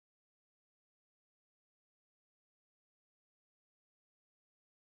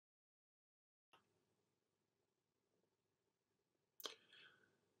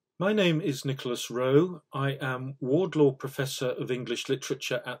My name is Nicholas Rowe. I am Wardlaw Professor of English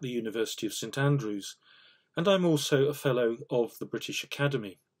Literature at the University of St Andrews, and I'm also a Fellow of the British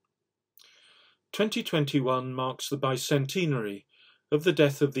Academy. 2021 marks the bicentenary of the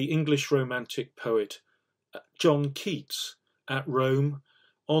death of the English Romantic poet John Keats at Rome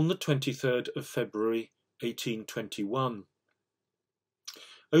on the 23rd of February 1821.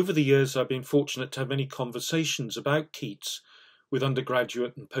 Over the years, I've been fortunate to have many conversations about Keats with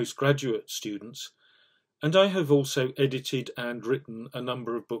undergraduate and postgraduate students, and I have also edited and written a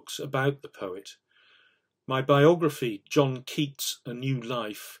number of books about the poet. My biography, John Keats, A New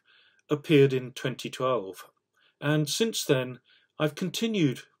Life, appeared in 2012, and since then I've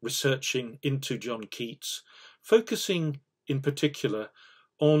continued researching into John Keats, focusing in particular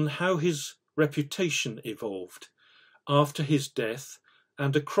on how his reputation evolved after his death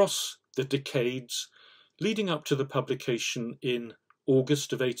and across the decades leading up to the publication in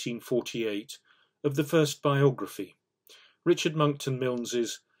August of 1848 of the first biography, Richard Monckton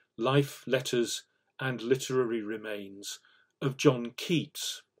Milnes's Life, Letters and Literary Remains of John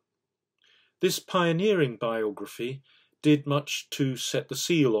Keats. This pioneering biography did much to set the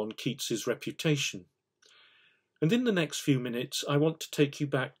seal on Keats's reputation. And in the next few minutes, I want to take you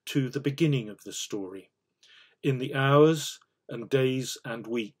back to the beginning of the story, in the hours and days and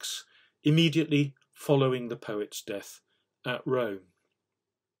weeks immediately following the poet's death at Rome.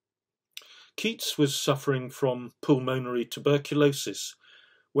 Keats was suffering from pulmonary tuberculosis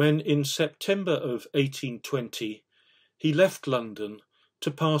when, in September of 1820, he left London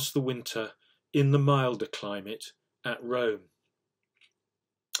to pass the winter in the milder climate at Rome.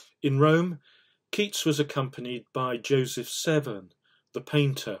 In Rome, Keats was accompanied by Joseph Severn, the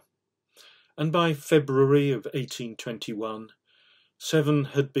painter, and by February of 1821, Severn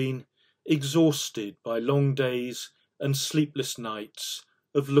had been exhausted by long days and sleepless nights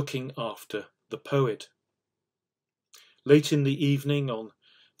of looking after the poet. Late in the evening on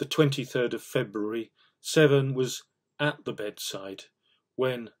the 23rd of February, Severn was at the bedside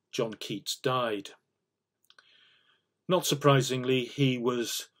when John Keats died. Not surprisingly, he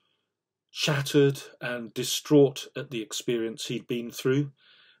was shattered and distraught at the experience he'd been through,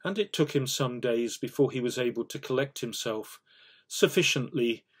 and it took him some days before he was able to collect himself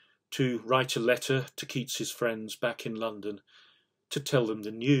sufficiently to write a letter to Keats's friends back in London to tell them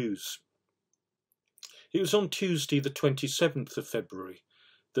the news. It was on Tuesday the 27th of February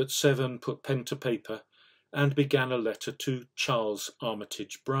that Severn put pen to paper and began a letter to Charles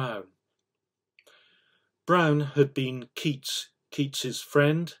Armitage Browne. Browne had been Keats's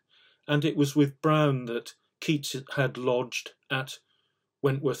friend, and it was with Browne that Keats had lodged at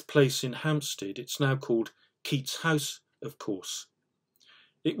Wentworth Place in Hampstead. It's now called Keats House, of course.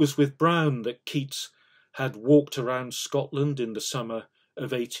 It was with Browne that Keats had walked around Scotland in the summer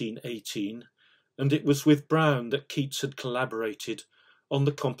of 1818, and it was with Browne that Keats had collaborated on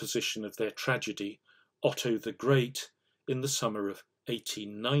the composition of their tragedy, Otto the Great, in the summer of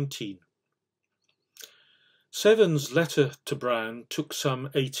 1819. Severn's letter to Browne took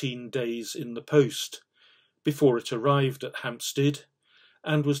some 18 days in the post before it arrived at Hampstead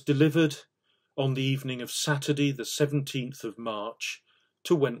and was delivered on the evening of Saturday the 17th of March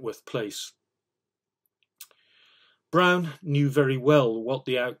to Wentworth Place. Browne knew very well what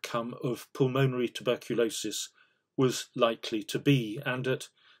the outcome of pulmonary tuberculosis was likely to be, and at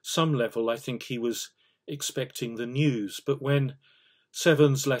some level I think he was expecting the news, but when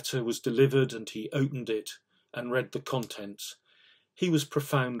Severn's letter was delivered and he opened it and read the contents, he was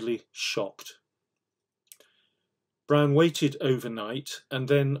profoundly shocked. Browne waited overnight, and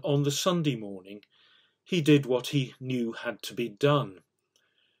then on the Sunday morning he did what he knew had to be done.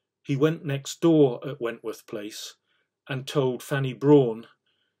 He went next door at Wentworth Place and told Fanny Brawn,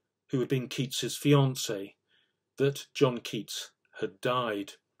 who had been Keats's fiancée, that John Keats had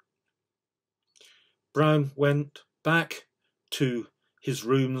died. Browne went back to his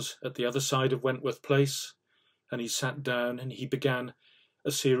rooms at the other side of Wentworth Place, and he sat down and he began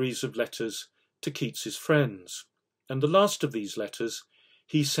a series of letters to Keats's friends. And the last of these letters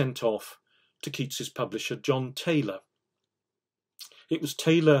he sent off to Keats's publisher, John Taylor. It was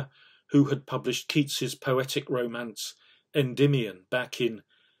Taylor who had published Keats's poetic romance Endymion back in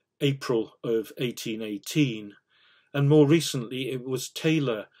April of 1818, and more recently it was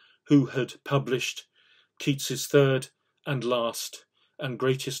Taylor who had published Keats's third and last and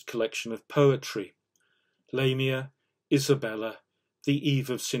greatest collection of poetry, Lamia, Isabella, The Eve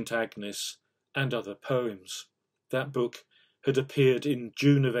of St Agnes, and other poems. That book had appeared in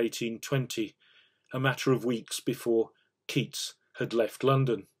June of 1820, a matter of weeks before Keats had left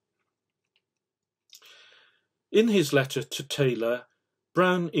London. In his letter to Taylor,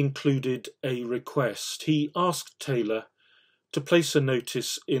 Brown included a request. He asked Taylor to place a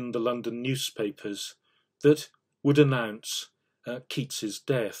notice in the London newspapers that would announce Keats's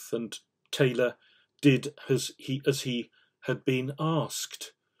death, and Taylor did as he had been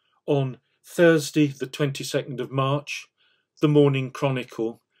asked. On Thursday, the 22nd of March, the Morning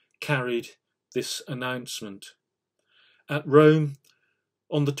Chronicle carried this announcement. At Rome,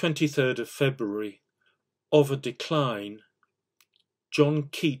 on the 23rd of February, of a decline, John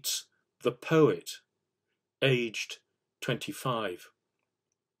Keats, the poet, aged 25.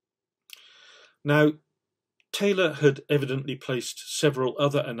 Now, Taylor had evidently placed several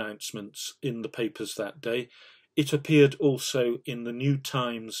other announcements in the papers that day. It appeared also in the New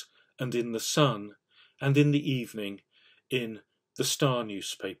Times and in the Sun, and in the evening in the Star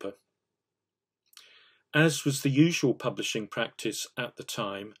newspaper. As was the usual publishing practice at the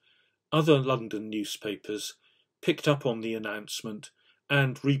time, other London newspapers picked up on the announcement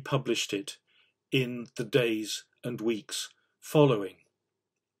and republished it in the days and weeks following.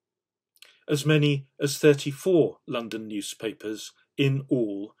 As many as 34 London newspapers in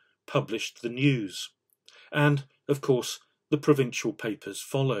all published the news, and, of course, the provincial papers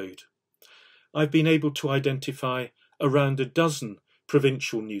followed. I've been able to identify around a dozen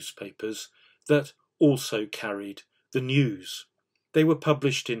provincial newspapers that also carried the news. They were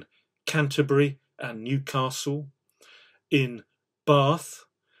published in Canterbury and Newcastle, in Bath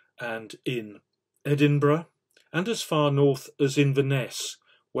and in Edinburgh, and as far north as Inverness,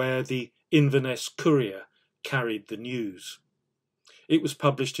 where the Inverness Courier carried the news. It was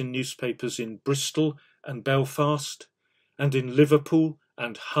published in newspapers in Bristol and Belfast, and in Liverpool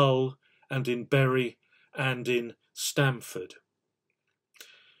and Hull, and in Bury, and in Stamford.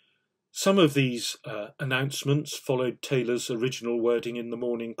 Some of these announcements followed Taylor's original wording in the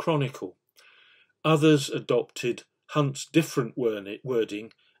Morning Chronicle. Others adopted Hunt's different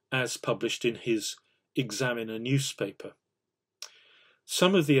wording as published in his Examiner newspaper.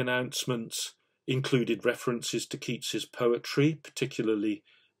 Some of the announcements included references to Keats's poetry, particularly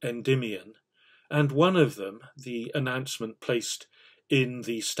Endymion, and one of them, the announcement placed in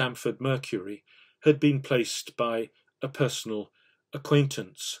the Stamford Mercury, had been placed by a personal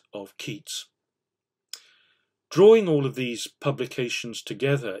acquaintance of Keats. Drawing all of these publications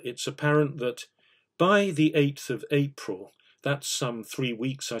together, it's apparent that by the 8th of April, that's some 3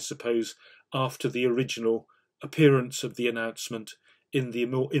 weeks, I suppose, after the original appearance of the announcement in the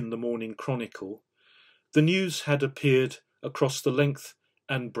Morning Chronicle, the news had appeared across the length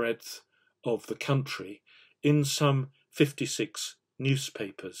and breadth of the country in some 56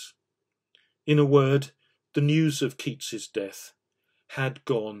 newspapers. In a word, the news of Keats's death had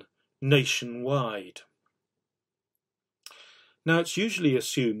gone nationwide. Now, it's usually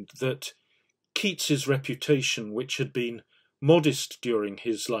assumed that Keats's reputation, which had been modest during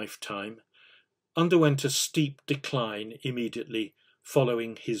his lifetime, underwent a steep decline immediately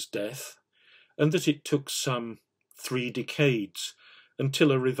following his death, and that it took some 3 decades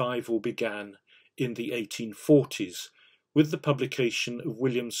until a revival began in the 1840s with the publication of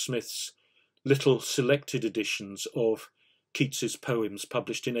William Smith's little selected editions of Keats's poems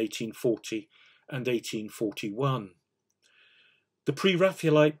published in 1840 and 1841. The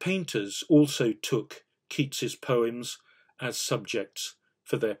Pre-Raphaelite painters also took Keats's poems as subjects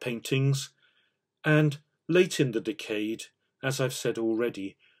for their paintings, and late in the decade, as I've said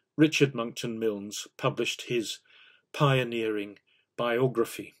already, Richard Monckton Milnes published his pioneering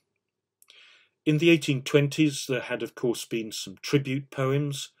biography. In the 1820s, there had of course been some tribute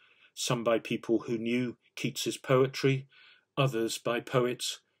poems, some by people who knew Keats's poetry, others by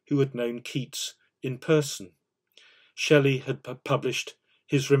poets who had known Keats in person. Shelley had published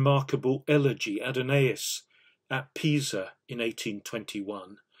his remarkable elegy Adonais at Pisa in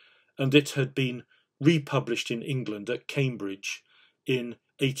 1821, and it had been republished in England at Cambridge in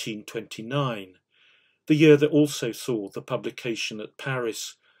 1829, the year that also saw the publication at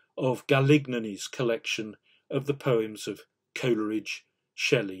Paris of Galignani's collection of the poems of Coleridge,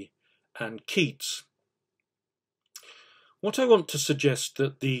 Shelley, and Keats. What I want to suggest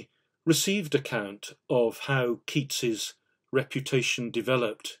that the received account of how Keats's reputation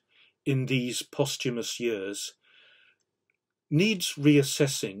developed in these posthumous years needs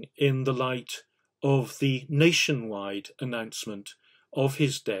reassessing in the light of the nationwide announcement of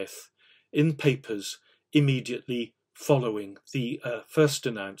his death in papers immediately following the first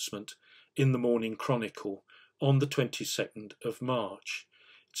announcement in the Morning Chronicle on the 22nd of March.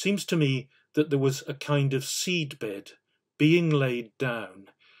 It seems to me that there was a kind of seedbed being laid down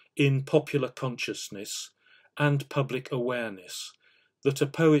in popular consciousness and public awareness that a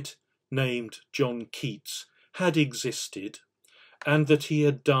poet named John Keats had existed, and that he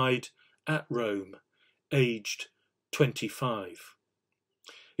had died at Rome, aged 25.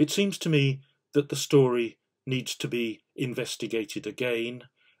 It seems to me that the story needs to be investigated again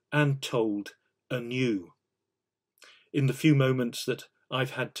and told anew. In the few moments that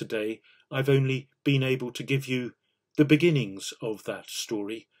I've had today, I've only been able to give you the beginnings of that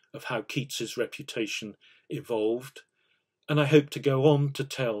story, of how Keats's reputation evolved, and I hope to go on to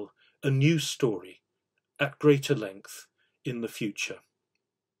tell a new story at greater length in the future.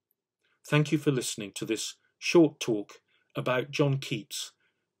 Thank you for listening to this short talk about John Keats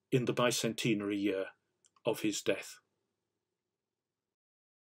in the bicentenary year of his death.